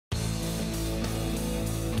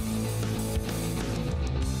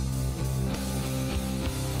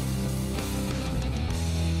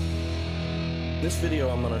In this video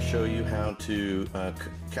I'm going to show you how to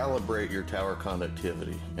calibrate your tower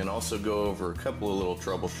conductivity and also go over a couple of little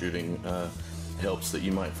troubleshooting helps that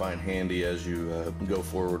you might find handy as you go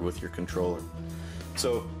forward with your controller.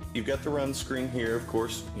 So you've got the run screen here, of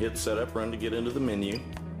course. Hit setup run to get into the menu. You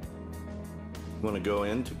want to go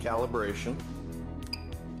into calibration,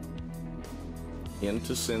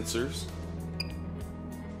 into sensors,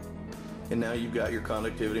 and now you've got your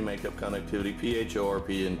conductivity, makeup conductivity, pH,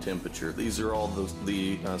 ORP, and temperature. These are all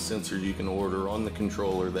the sensors you can order on the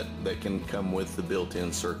controller that can come with the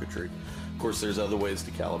built-in circuitry. Of course, there's other ways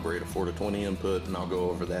to calibrate a 4 to 20 input, and I'll go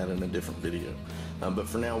over that in a different video. But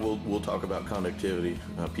for now, we'll talk about conductivity,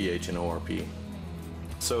 pH, and ORP.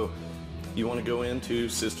 So you want to go into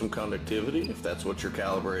system conductivity if that's what you're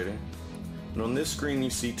calibrating. And on this screen, you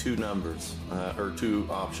see two numbers, or two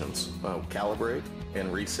options, calibrate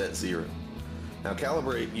and reset 0. Now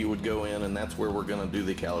calibrate, you would go in and that's where we're going to do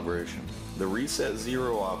the calibration. The reset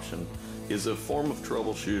 0 option is a form of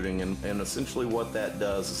troubleshooting, and essentially what that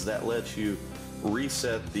does is that lets you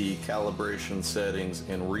reset the calibration settings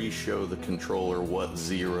and re-show the controller what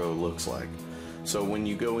 0 looks like. So when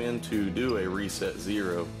you go in to do a reset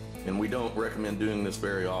 0, and we don't recommend doing this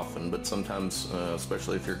very often, but sometimes,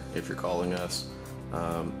 especially if you're calling us,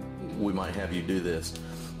 we might have you do this.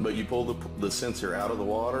 But you pull the sensor out of the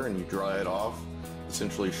water and you dry it off,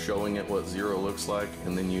 essentially showing it what 0 looks like,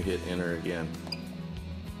 and then you hit enter again.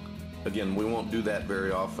 Again, we won't do that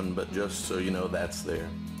very often, but just so you know that's there.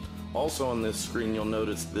 Also on this screen you'll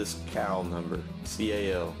notice this CAL number,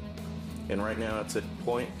 C-A-L, and right now it's at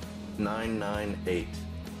 0.998.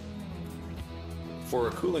 For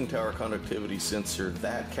a cooling tower conductivity sensor,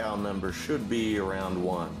 that CAL number should be around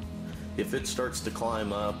 1. If it starts to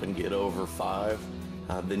climb up and get over 5,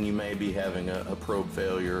 then you may be having a probe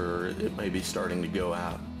failure, or it may be starting to go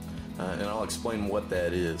out. And I'll explain what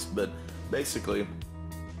that is. But basically,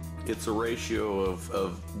 it's a ratio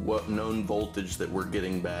of what known voltage that we're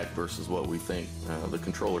getting back versus what we think the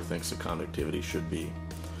controller thinks the conductivity should be.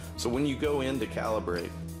 So when you go in to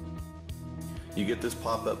calibrate, you get this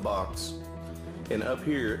pop-up box. And up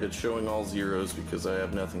here, it's showing all zeros because I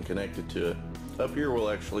have nothing connected to it. Up here will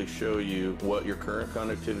actually show you what your current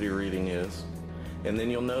conductivity reading is. And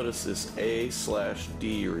then you'll notice this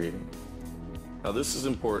A/D reading. Now this is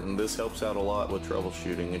important. This helps out a lot with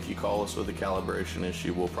troubleshooting. If you call us with a calibration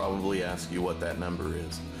issue, we'll probably ask you what that number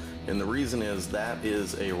is. And the reason is that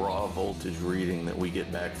is a raw voltage reading that we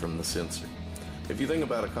get back from the sensor. If you think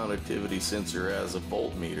about a conductivity sensor as a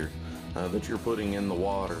voltmeter that you're putting in the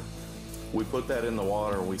water, we put that in the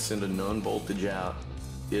water and we send a known voltage out.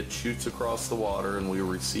 It shoots across the water and we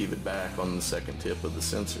receive it back on the second tip of the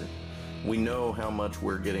sensor. We know how much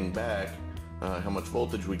we're getting back, how much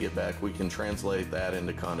voltage we get back. We can translate that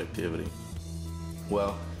into conductivity.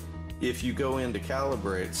 Well, if you go in to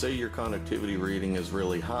calibrate, say your conductivity reading is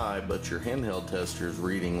really high but your handheld tester is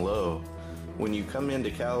reading low, when you come in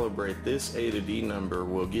to calibrate, this A to D number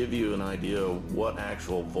will give you an idea of what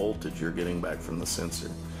actual voltage you're getting back from the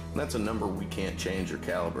sensor. And that's a number we can't change or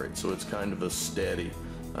calibrate, so it's kind of a steady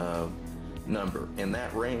number. And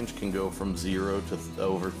that range can go from 0 to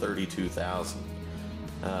over 32,000.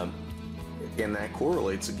 And that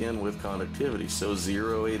correlates again with conductivity. So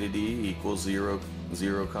 0 A to D equals 0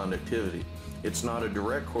 conductivity. It's not a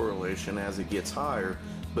direct correlation as it gets higher,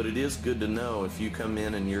 but it is good to know if you come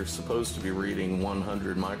in and you're supposed to be reading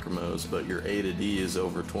 100 micromos, but your A to D is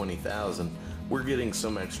over 20,000, we're getting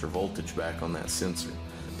some extra voltage back on that sensor.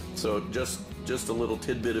 So just a little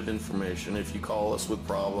tidbit of information. If you call us with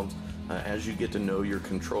problems, as you get to know your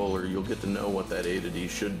controller, you'll get to know what that A to D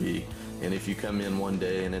should be. And if you come in one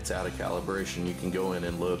day and it's out of calibration, you can go in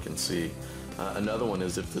and look and see. Another one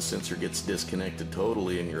is if the sensor gets disconnected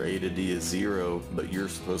totally and your A to D is 0, but you're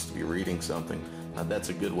supposed to be reading something, that's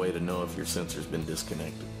a good way to know if your sensor's been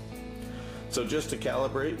disconnected. So just to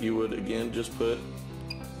calibrate, you would again just put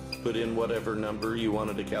in whatever number you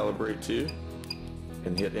wanted to calibrate to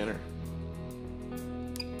and hit enter.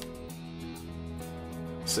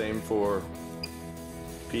 Same for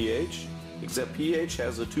pH, except pH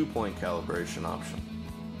has a 2-point calibration option.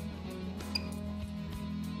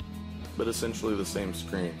 But essentially the same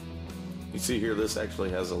screen. You see here this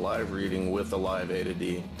actually has a live reading with a live A to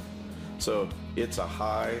D. So it's a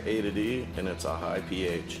high A to D and it's a high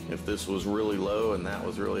pH. If this was really low and that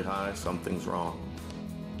was really high, something's wrong.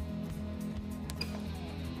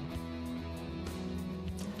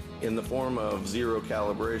 In the form of 0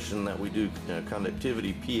 calibration that we do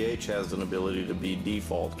conductivity, pH has an ability to be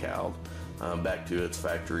default caled back to its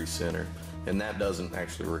factory center, and that doesn't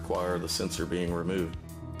actually require the sensor being removed.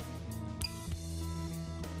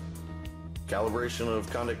 calibration of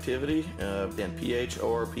conductivity and pH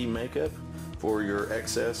ORP makeup for your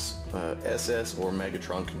XS, SS, or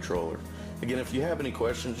MegaTron controller. Again, if you have any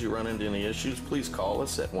questions, you run into any issues, please call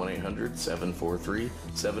us at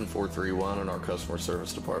 1-800-743-7431 in our customer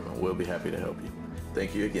service department. We'll be happy to help you.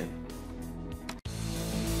 Thank you again.